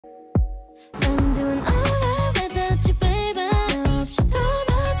I'm doing alright without you, baby. 너 없이 더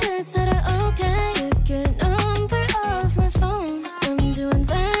나 잘 살아, okay. Took your number off my phone. I'm doing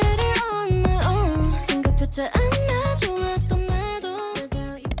better on my own. 생각조차 안 나 좋았던 나도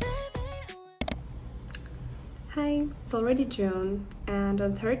without you, baby. Hi, it's already June, and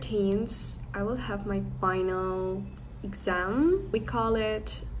on 13th I will have my final exam. We call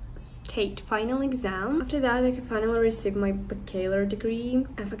it state final exam. After that I can finally receive my bachelor degree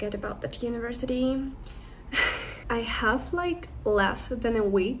and forget about that university. I have like less than a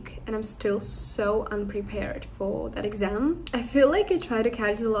week and I'm still so unprepared for that exam. I feel like I try to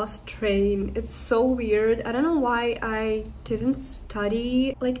catch the last train. It's so weird. I don't know why I didn't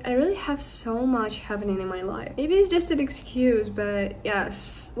study. Like, I really have so much happening in my life. Maybe it's just an excuse, but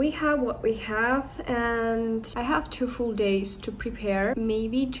yes, we have what we have, and I have 2 full days to prepare.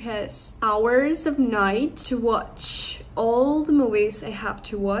 Maybe just hours of night to watch all the movies I have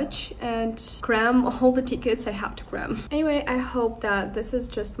to watch and cram all the tickets I have to cram. Anyway, I hope that this is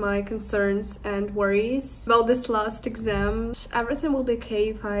just my concerns and worries about this last exam. Everything will be okay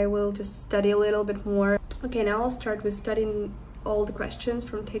if I will just study a little bit more. Okay, now I'll start with studying all the questions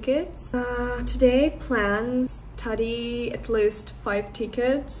from tickets. Today plan study at least 5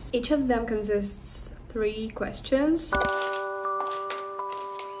 tickets. Each of them consists 3 questions.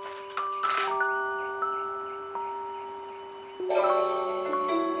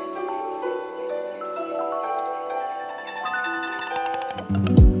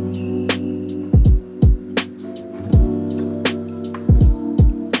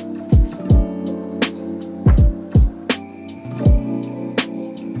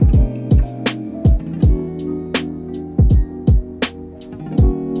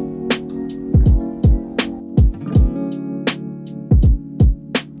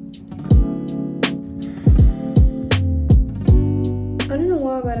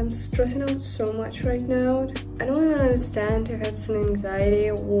 But I'm stressing out so much right now. I don't even understand if it's an anxiety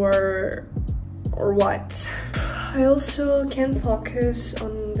or what. I also can't focus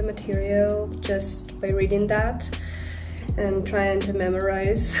on the material just by reading that and trying to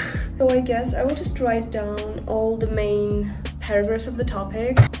memorize. So I guess I will just write down all the main paragraphs of the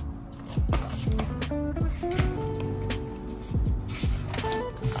topic.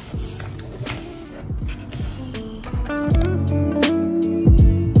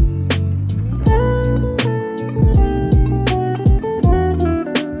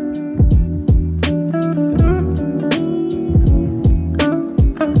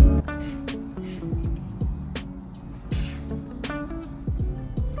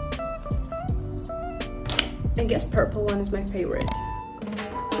 I guess purple one is my favorite.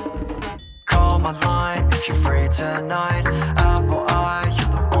 Call my line if you're free tonight. Apple eye, you're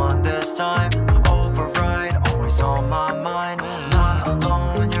the one this time. Override, always on my mind. Not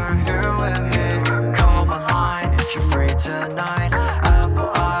alone, you're here with me. Call my line if you're free tonight. Apple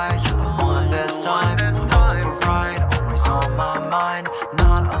eye, you're the one this time. Override, always on my mind.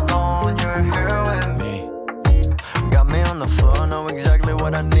 Not alone, you're here with me. Got me on the floor, know exactly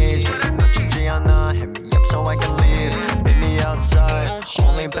what I need. Hit me up so I can leave. Meet me outside,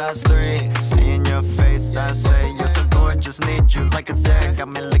 only past 3. Seeing your face, I say you're so gorgeous, need you like it's air. Got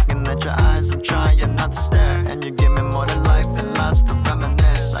me looking at your eyes, I'm trying not to stare. And you give me more than life and lots to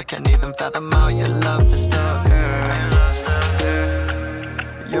reminisce. I can't even fathom how your love is still here.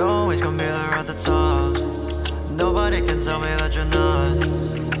 You're always gonna be there at the top. Nobody can tell me that you're not.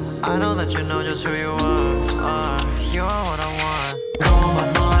 I know that you know just who you are. You are what I want. Call my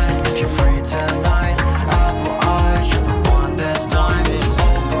line if you're free tonight. Apple eyes, you're the one this time. It's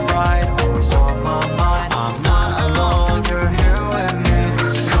override, always on my mind. I'm not alone, you're here with me.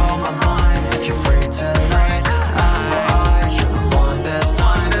 Call my line if you're free tonight. Apple eyes, you're the one this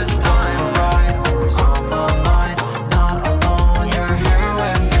time. Override, always on my mind. Not alone, you're here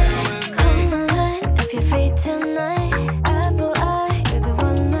with me. Call my line if you're free tonight. Apple eye, you're the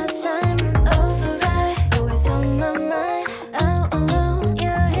one this time. Override, always on my mind. Out alone,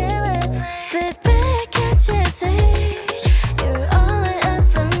 you're here with me. Baby, can't you see? You're all I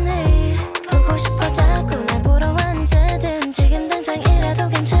ever need. 보고 싶어 자꾸 날 보러 언제든. 지금 당장이라도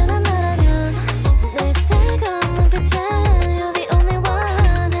괜찮아 나라면. 내 뜨거운 눈빛에 you're the only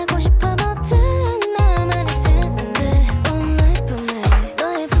one. 하고 싶어 버튼 나만 있으면 돼. 오늘뿐에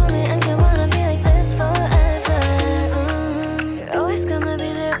너의 품에 안겨 wanna be like this forever. You're always gonna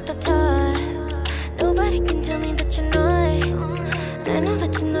be there at the top. Nobody can tell me that you're not. I know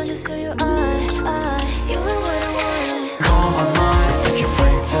that you know just who you are. You are what I want. Call my line if you're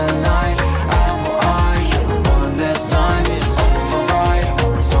free tonight. Apple eye, you're the one this time. It's override,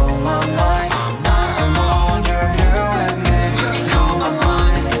 always on my mind. I'm not alone, you're here with me. Call my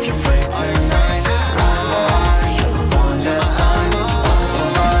line if you're free tonight.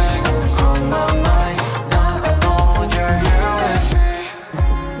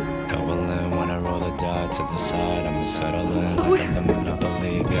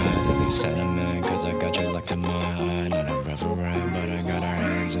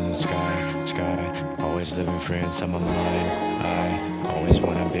 living free inside my mind. I always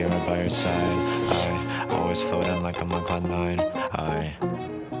wanna be right by your side. I always floating like I'm on cloud nine.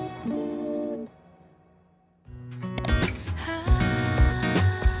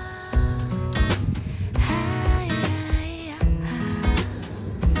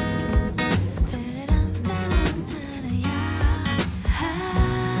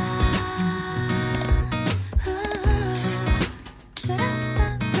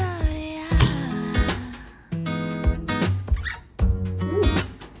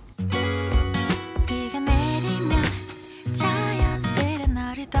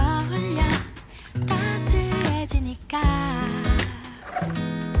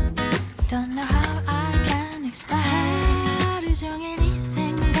 Don't know how I can explain. 하루 종일 네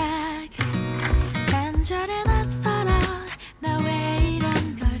생각이 간절해 낯설어. 나 왜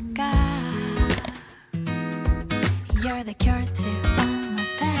이런 걸까? You're the cure to all my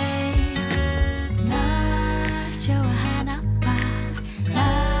pains. 널 좋아하나 봐.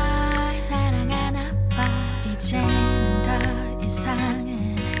 널 사랑하나 봐. 이제는 더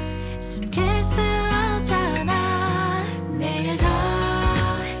이상은 숨길 수 없잖아. 내일 더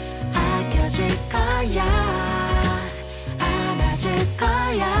안아줄 거야. 안아줄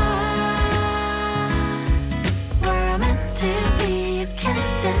거야. We're meant to be, you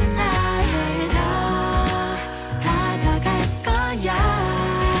can't deny. 내일 더 다가갈 거야.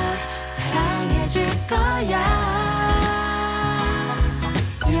 사랑해줄 거야.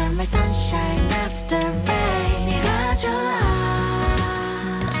 You're my sunshine after rain. 네가 좋아.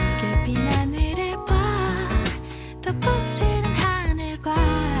 깊이 하늘을 봐. 더 푸르른 하늘과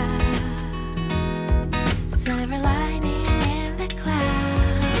silver lining in the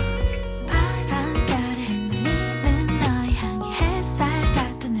clouds. 바람결에 흔들리는 너의 향기. 햇살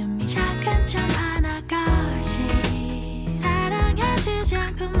같은 눈밑 작은 점 하나같이 사랑해주지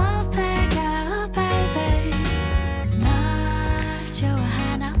않고 못 배가. Oh baby, 널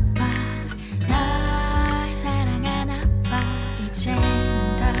좋아하나 봐. 널 사랑하나 봐. 이제는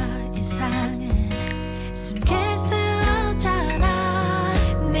더 이상은 숨길 수 없잖아.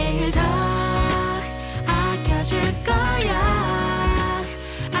 내일 더 아껴줄 거야.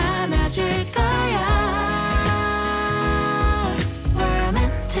 안아줄 거야. We're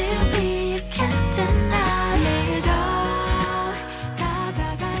meant to be, you can't deny. 내일 더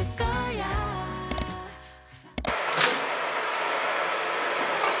다가갈 거야.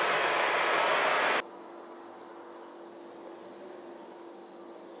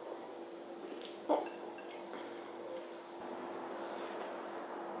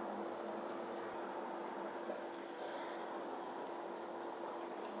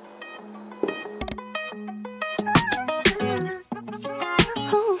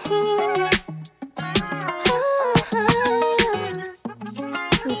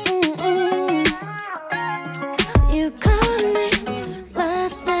 You called me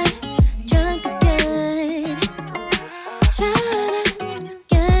last night, drunk again. Trying to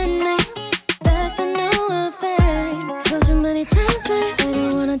get me back, but no offense. Told you many times, but I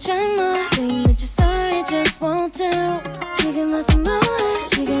don't wanna try more. Think that you're sorry, just won't do. 지금 와서 뭐해?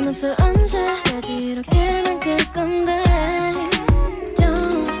 시간 없어 언제까지 이렇게만 끌 건데?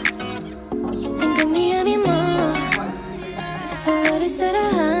 Don't think of me anymore. Already said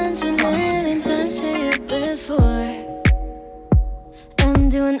 100,000,000 times to you before. I'm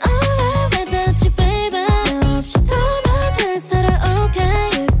doing alright without you, baby. 너 없이 더 나 잘 살아, okay.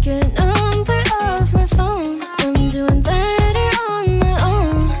 Took your number off my phone. I'm doing better on my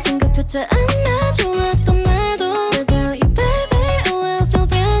own. 생각조차 안 나 좋았던 날도. Without you, baby, oh I feel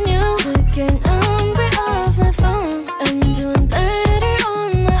brand new. Took your number off my phone. I'm doing better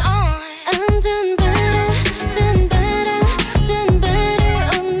on my own. I'm doing better, doing better, doing better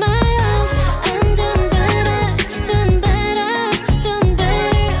on my own. I'm doing better, doing better, doing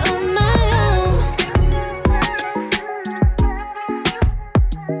better on my own.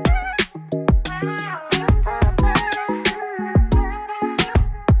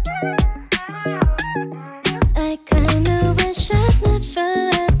 I kinda wish I'd never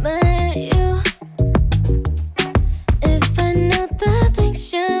met you. If I knew the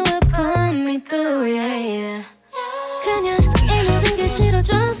things you would put me through, yeah, yeah. 그냥 이 모든 게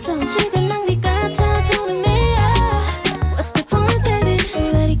싫어졌어. 시간 낭비 같아, don't me. What's the point, baby?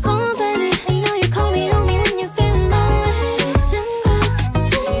 Let it go, baby. I know you call me only when you're feeling lonely. 정말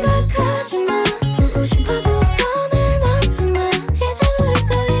생각하지 마. 보고 싶어도 손을 놓지 마. 이제 우리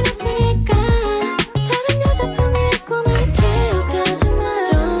따윈 없으니까. 다른 여자 품에 있고 날 기억하지 마.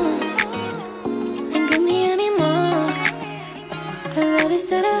 Don't think of me anymore. Already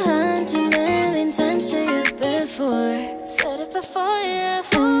said 100,000,000 times to you before. Said it before, yeah.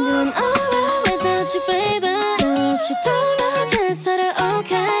 I'm doing alright without you, baby. 없이 떠나질 살아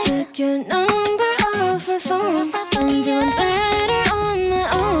okay. Took your number off my phone. I'm doing better on my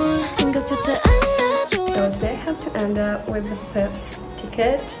own. 생각조차 안 나죠. So today I have to end up with the fifth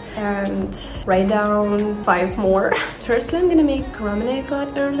ticket and write down 5 more. Firstly, I'm gonna make ramen I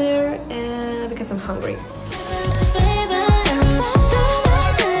got earlier and because I'm hungry.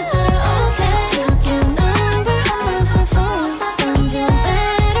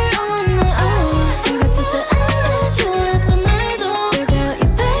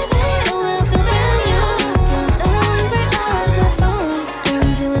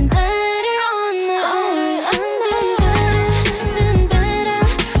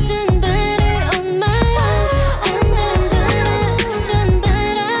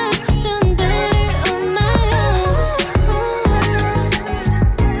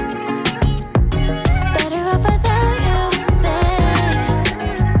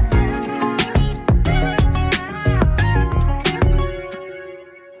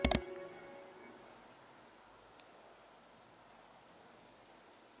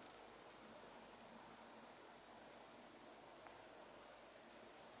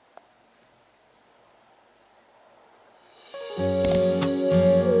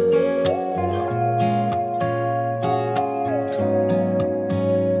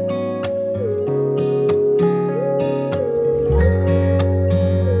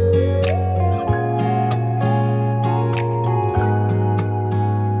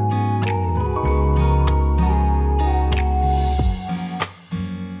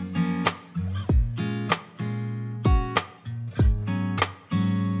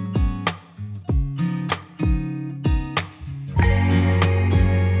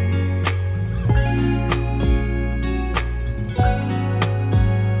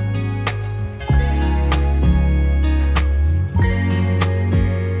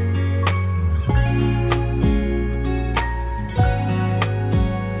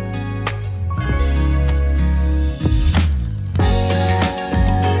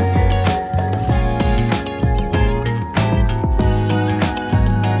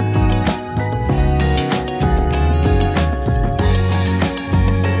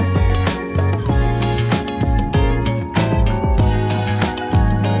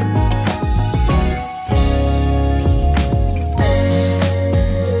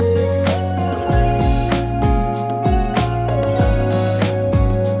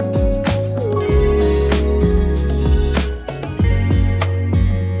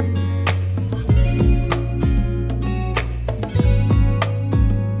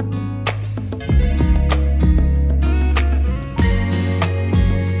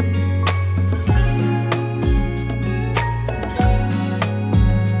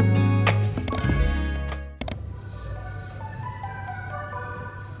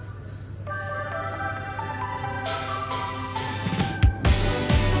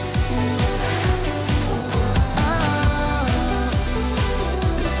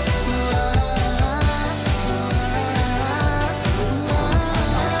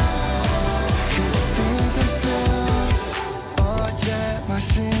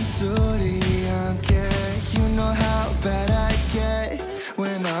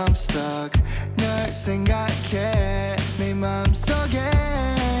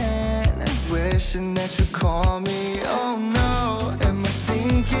 wishing that you call me. Oh no, am I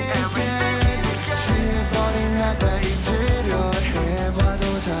thinking again? 취해버린 나다 잊으려 해봐도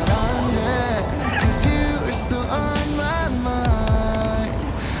잘 안 돼. 'Cause you're still on my mind.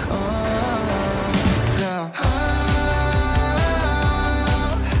 Down.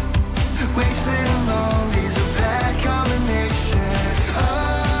 Wasted and lonely is a bad combination.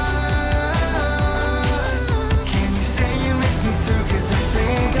 Can you say you miss me too? 'Cause I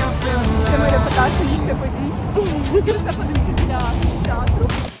think I'm still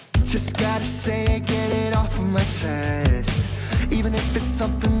just gotta say it, get it off of my chest. Even if it's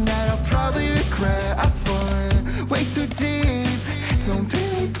something that I'll probably regret. I fall way too deep. Don't pay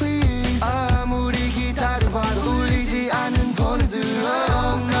me please. 아무리 기다려봐도 울리지 않는 번호들로.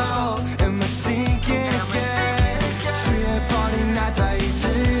 Oh no, am I thinking again? 취해버린 나다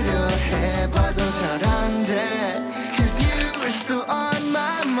잊으려 해봐도 잘 안 돼. 'Cause you are still on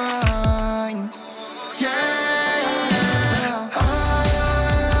my mind. Yeah.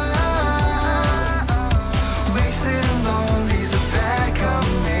 Wasted and lonely is a bad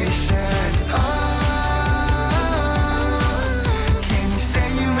combination.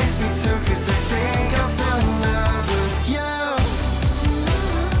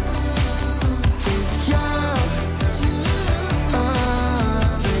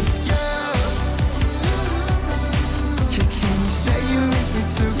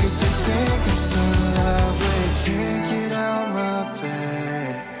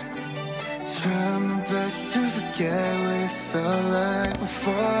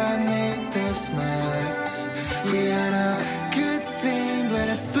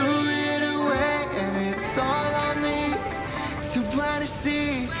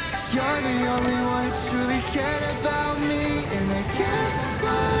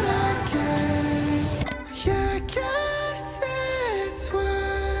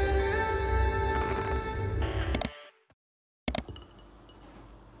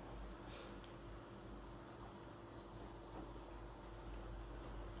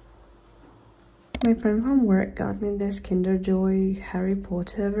 My friend from work got me this Kinder Joy Harry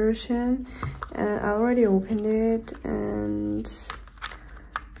Potter version, and I already opened it, and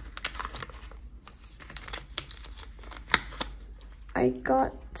I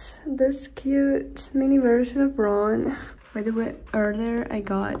got this cute mini version of Ron. By the way, earlier I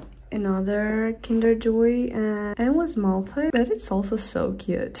got another Kinder Joy and it was Malfoy, but it's also so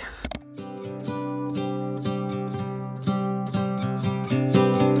cute.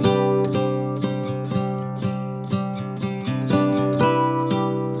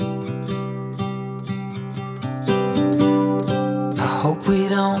 I hope we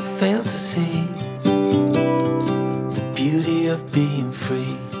don't fail to see the beauty of being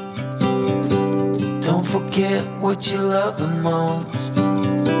free. Don't forget what you love the most.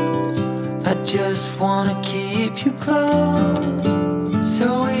 I just wanna keep you close,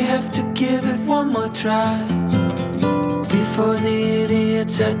 so we have to give it one more try before the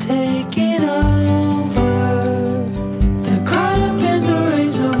idiots are taking over. They're caught up in the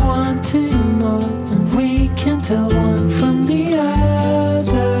race of wanting more, and we can tell one from the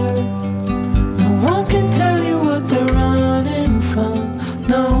other. No one can tell you what they're running from.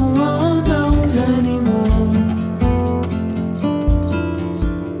 No one knows anymore.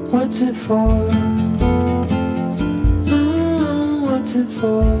 What's it for? What's it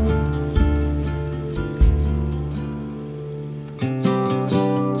for?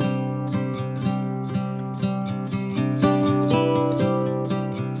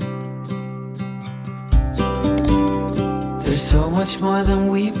 There's so much more than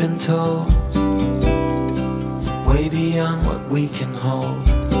we've been told, way beyond what we can hold.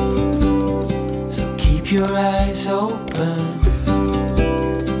 So keep your eyes open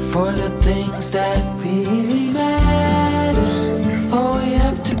for the things that really matter. Oh, we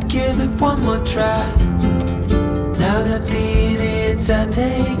have to give it one more try now that the idiots are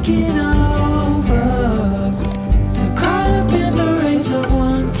taking over. They're caught up in the race of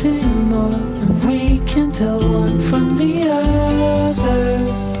wanting more, and we can tell one from the other.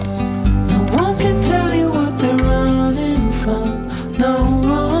 No one can tell you what they're running from. No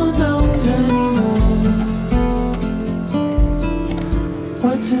one knows anymore.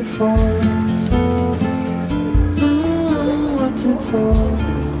 What's it for? What's it for?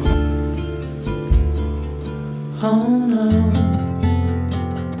 Oh no.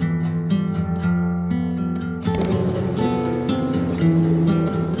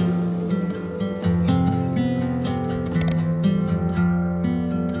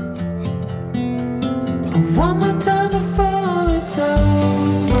 One more time before it's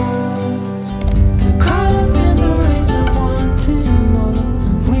over. They're caught up in the race of wanting more.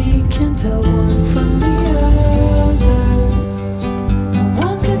 We can tell one from the other. No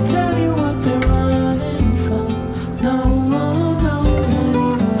one can tell you what they're running from. No one knows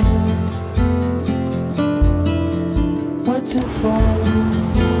anymore. What's it for?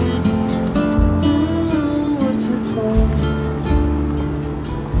 What's it for?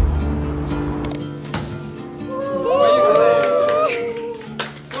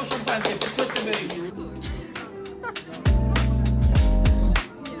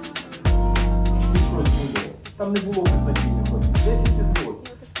 Там не було